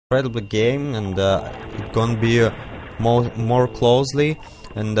incredible game, and it's gonna be more closely,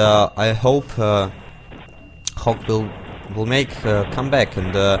 and I hope HoC will make a comeback,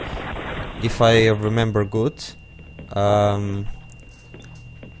 and if I remember good,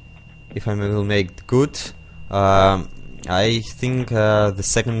 if I will make good, I think the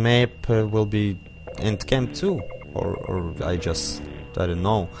second map will be Endcamp too, or I don't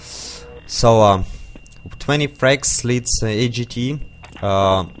know. So 20 frags leads AGT.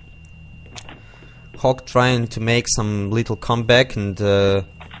 HoC trying to make some little comeback, and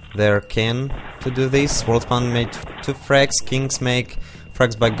they're keen to do this. Worldspawn made 2 frags, Kings make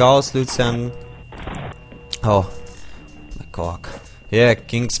frags by Gauss, Lucian. Oh my god. Yeah,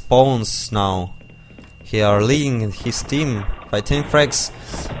 King's Bones now. He are leading his team by 10 frags.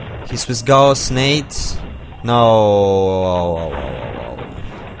 He's with Gauss, Nate. No.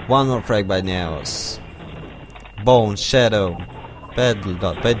 One more frag by Neos. Bone, Shadow.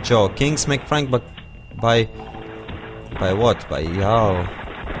 Bad joke. Kings make frag, but by what? By Yao.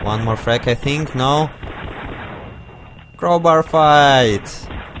 One more frag, I think. No. Crowbar fight.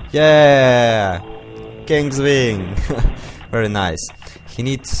 Yeah. Kings win. Very nice. He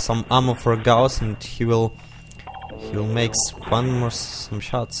needs some ammo for Gauss, and he will make some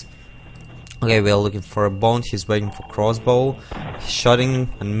shots. Okay, we are looking for a bone. He's waiting for crossbow. He's shooting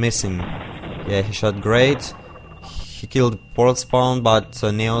and missing. Yeah, he shot great. He killed Worldspawn, but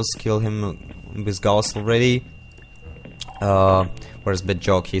Neos killed him with Gauss already. Whereas bad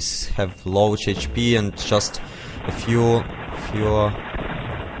joke, he's have low HP and just a few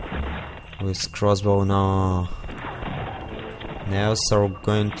with crossbow. No. Neos are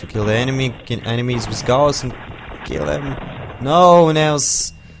going to kill the enemies with Gauss and kill him. No,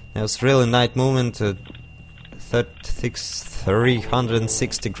 Neos really nice movement.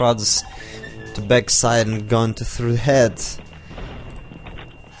 360 grads to backside and gone through the head.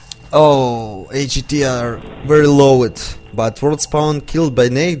 Oh, AGT are very low it, but Worldspawn killed by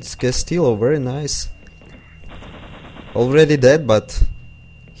Nate Castillo. Very nice. Already dead, but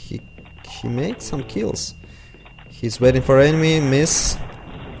he made some kills. He's waiting for enemy, miss.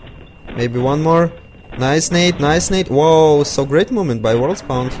 Maybe one more. Nice Nate, nice Nate. Whoa, so great movement by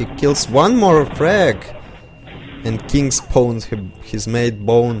Worldspawn. He kills one more frag. And King's Bones, he's made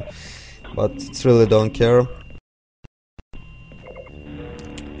bone. But it's really don't care.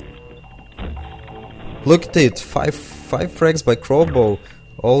 Look at it, five frags by crossbow.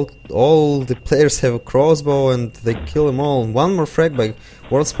 All the players have a crossbow and they kill them all. One more frag by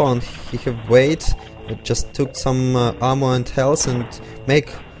Worldspawn. He have weight. It just took some ammo and health and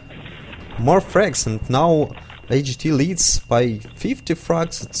make more frags, and now AGT leads by 50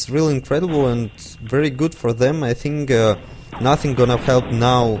 frags. It's really incredible and very good for them. I think nothing gonna help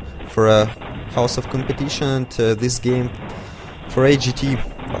now for a House of Competition and this game for AGT,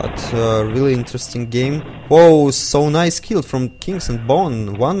 but really interesting game. Whoa, so nice kill from Kings and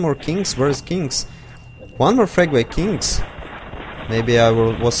Bone. One more Kings, where's Kings? One more frag by Kings. Maybe I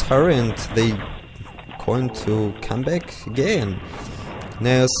was hurry and they going to come back again.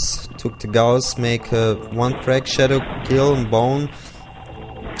 Neos took the Gauss, make one frag, Shadow kill and Bone.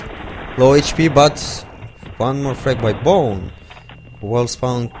 Low HP, but one more frag by Bone.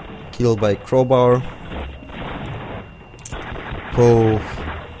 Worldspawn killed by Crowbar. Oh.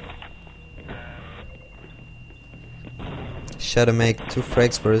 Shadow make 2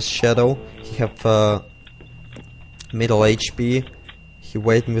 frags, whereas Shadow he have middle HP. He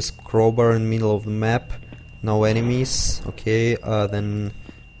waiting with Crowbar in middle of the map. No enemies. Okay, then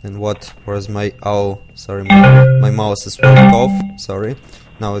what? Where's my... Oh, sorry, my mouse is worked off. Sorry.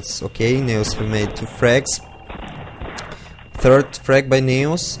 Now it's okay. Neos have made 2 frags. 3rd frag by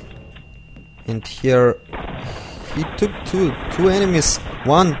Neos. And here he took two enemies.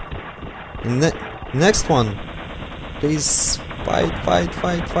 One. And next one. Please fight.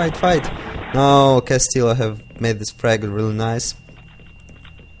 No, Castillo have made this frag really nice.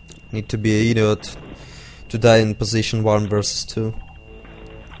 Need to be an idiot to die in position 1 versus 2.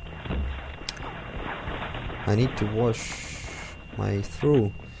 I need to wash my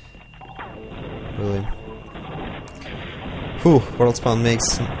through. Really. Whew, Worldspawn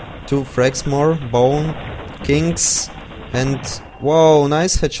makes 2 frags more. Bone, Kings, and whoa,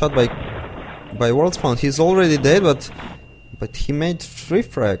 nice headshot by Worldspawn. He's already dead, but he made 3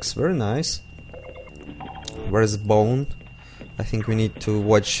 frags. Very nice. Where's Bone? I think we need to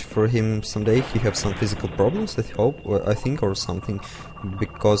watch for him someday. He have some physical problems, I hope, or I think, or something,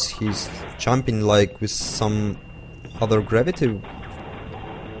 because he's jumping like with some other gravity,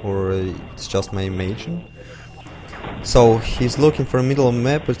 or it's just my imagine. So he's looking for a middle of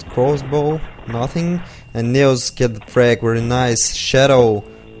map with crossbow, nothing, and Neos get the frag, very nice. Shadow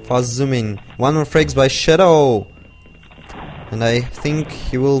fast zooming. One more frags by Shadow, and I think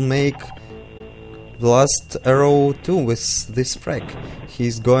he will make the last arrow too with this frag.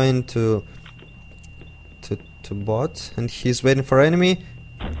 He's going to bot, and he's waiting for enemy.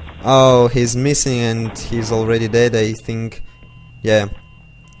 Oh, he's missing and he's already dead, I think. Yeah.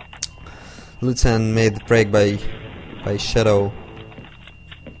 Lucian made the frag by Shadow.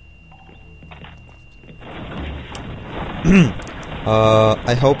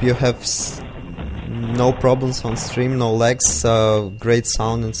 I hope you have no problems on stream, no lags, great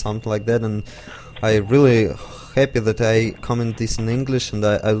sound and something like that, and I'm really happy that I comment this in English, and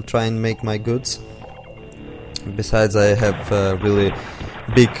I'll try and make my goods. Besides, I have a really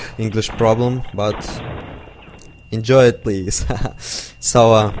big English problem, but enjoy it, please.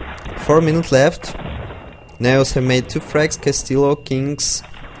 So, 4 minutes left. Nails have made 2 frags, Castillo, Kings.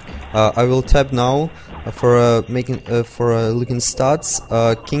 I will tap now for looking stats.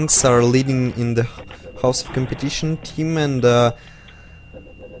 Kings are leading in the HoC competition team, and the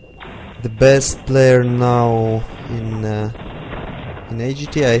best player now in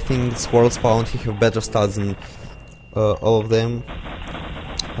AGT, I think it's World Spawn. He have better stats than all of them.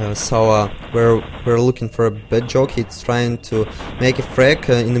 So we're looking for a bad joke. He's trying to make a frag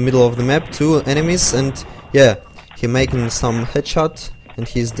in the middle of the map, 2 enemies, and yeah, he making some headshot, and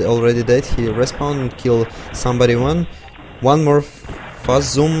he's already dead. He respawn and kill somebody. One more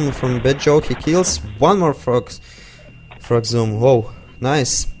fast zoom from bad joke. He kills one more frag zoom. Whoa,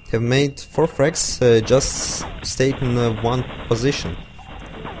 nice. Have made 4 frags, just stayed in one position.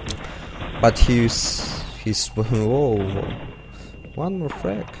 But he's whoa, one more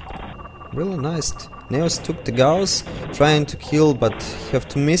frag. Really nice. Neos took the Gauss, trying to kill, but have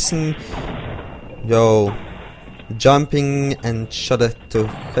to missing. Yo, jumping and shot it to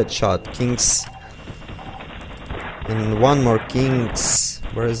headshot. Kings. And one more Kings.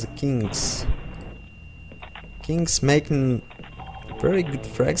 Where is the Kings? Kings making very good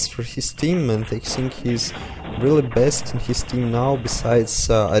frags for his team, and I think he's really best in his team now. Besides,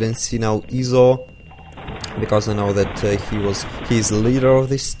 I didn't see now Izo, because I know that he's the leader of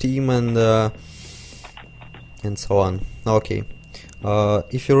this team, and so on. Okay,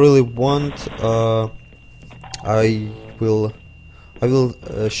 if you really want, I will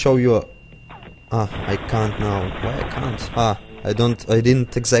show you. I can't now. Why I can't? I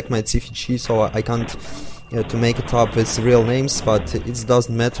didn't exact my CFG, so I can't. To make it up with real names, but it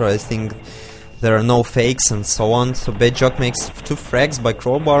doesn't matter. I think there are no fakes and so on. So Bad Jock makes 2 frags by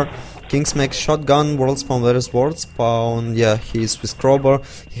Crowbar. Kings makes shotgun. World Spawn versus World Spawn. Yeah, he's with Crowbar.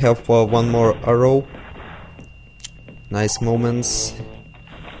 He have one more arrow. Nice moments.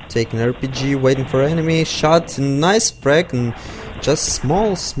 Taking RPG, waiting for enemy. Shot, nice frag, and just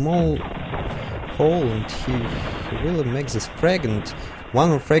small hole, and he really makes this frag. And one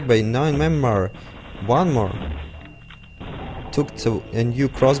more frag by 9 member. One more. Took to a new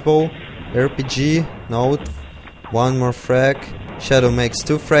crossbow. RPG. Note. One more frag. Shadow makes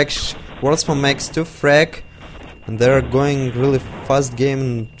 2 frags. Worldspawn makes 2 frag. And they're going really fast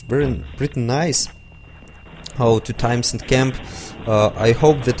game. Pretty nice. Oh, 2 times Endcamp. I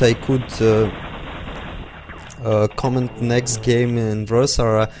hope that I could comment next game in verse,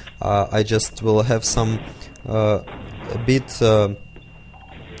 or I just will have some a bit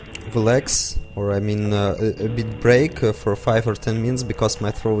relax, or I mean a bit break for 5 or 10 minutes, because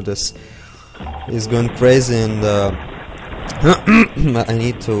my throat is going crazy, and I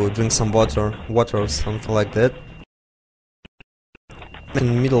need to drink some water or something like that. In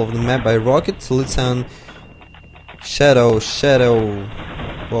the middle of the map by Rocket, Lucian, Shadow,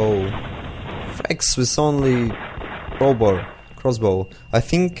 whoa, frags with only crossbow. I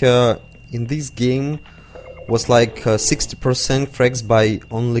think in this game was like 60% frags by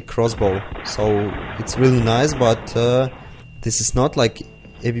only crossbow, so it's really nice, but this is not like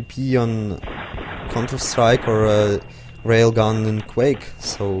AVP on Counter-Strike or Railgun in Quake,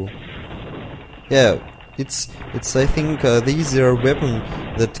 so yeah, it's I think the easier weapon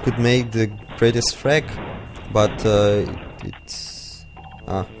that could make the greatest frag, but it's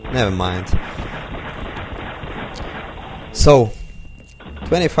never mind. So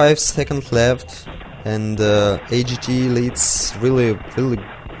 25 seconds left, and AGT leads really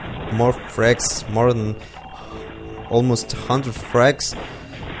more frags, more than almost 100 frags.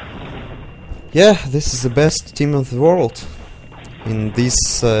 Yeah, this is the best team of the world in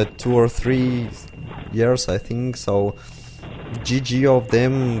these 2 or 3 years, I think. So GG of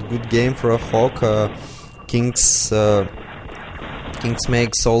them, good game for a HoC. Kings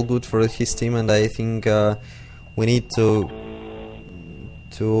makes all good for his team, and I think we need to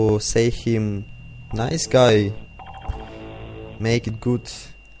say him nice guy, make it good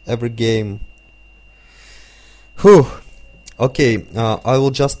every game. Whew. Okay, I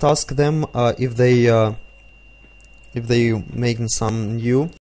will just ask them if they making some new